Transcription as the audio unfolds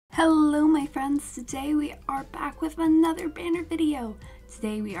Hello my friends, today we are back with another banner video.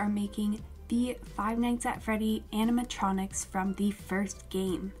 Today we are making the Five Nights at Freddy animatronics from the first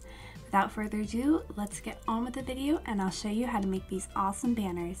game. Without further ado, let's get on with the video and I'll show you how to make these awesome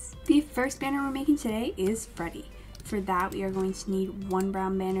banners. The first banner we're making today is Freddy. For that we are going to need one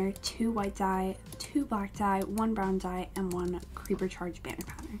brown banner, two white dye, two black dye, one brown dye, and one creeper charge banner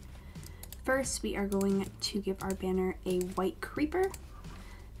pattern. First we are going to give our banner a white creeper,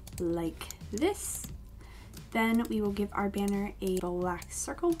 like this. Then we will give our banner a black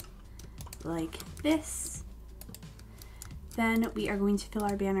circle, like this. Then we are going to fill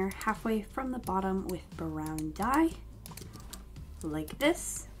our banner halfway from the bottom with brown dye, like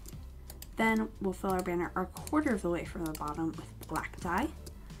this. Then we'll fill our banner a quarter of the way from the bottom with black dye,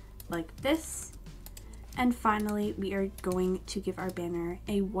 like this. And finally, we are going to give our banner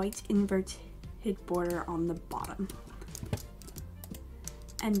a white inverted border on the bottom.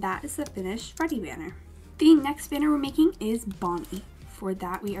 And that is the finished Freddy banner. The next banner we're making is Bonnie. For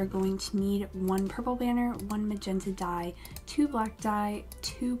that we are going to need one purple banner, one magenta dye, two black dye,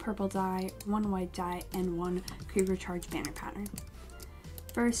 two purple dye, one white dye, and one creeper charge banner pattern.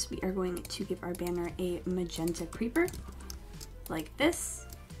 First we are going to give our banner a magenta creeper, like this.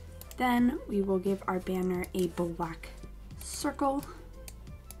 Then we will give our banner a black circle,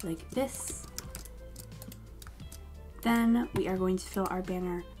 like this. Then we are going to fill our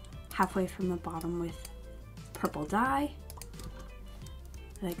banner halfway from the bottom with purple dye,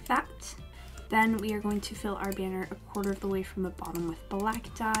 like that. Then we are going to fill our banner a quarter of the way from the bottom with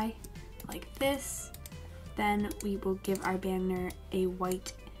black dye, like this. Then we will give our banner a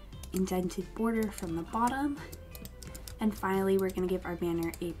white indented border from the bottom. And finally, we're going to give our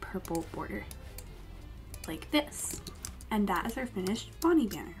banner a purple border, like this. And that is our finished Bonnie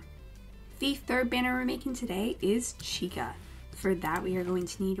banner. The third banner we're making today is Chica. For that we are going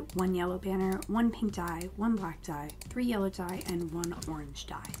to need one yellow banner, one pink dye, one black dye, three yellow dye, and one orange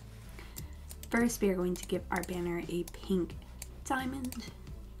dye. First we are going to give our banner a pink diamond,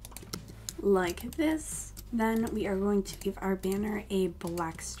 like this. Then we are going to give our banner a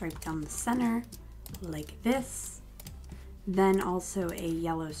black stripe down the center, like this. Then also a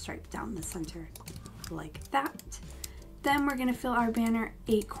yellow stripe down the center, like that. Then we're going to fill our banner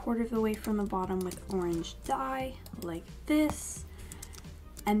a quarter of the way from the bottom with orange dye, like this.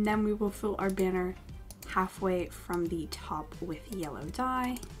 And then we will fill our banner halfway from the top with yellow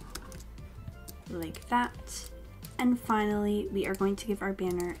dye, like that. And finally, we are going to give our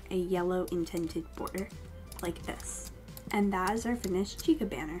banner a yellow indented border, like this. And that is our finished Chica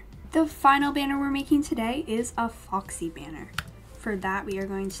banner. The final banner we're making today is a Foxy banner. For that we are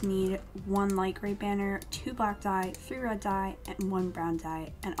going to need one light gray banner, two black dye, three red dye, and one brown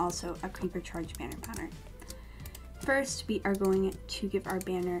dye, and also a creeper charge banner pattern. First we are going to give our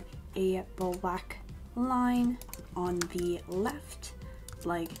banner a black line on the left,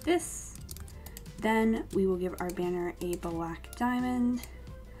 like this. Then we will give our banner a black diamond,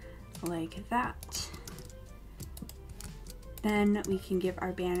 like that. Then we can give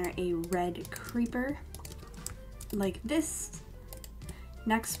our banner a red creeper, like this.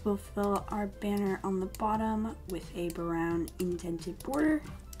 Next, we'll fill our banner on the bottom with a brown indented border,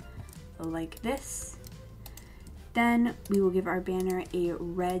 like this. Then we will give our banner a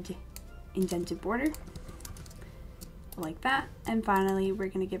red indented border, like that. And finally, we're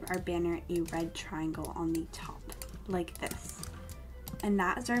going to give our banner a red triangle on the top, like this. And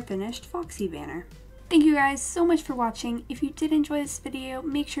that is our finished Foxy banner. Thank you guys so much for watching. If you did enjoy this video,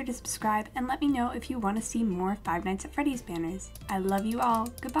 make sure to subscribe and let me know if you want to see more Five Nights at Freddy's banners. I love you all.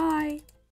 Goodbye!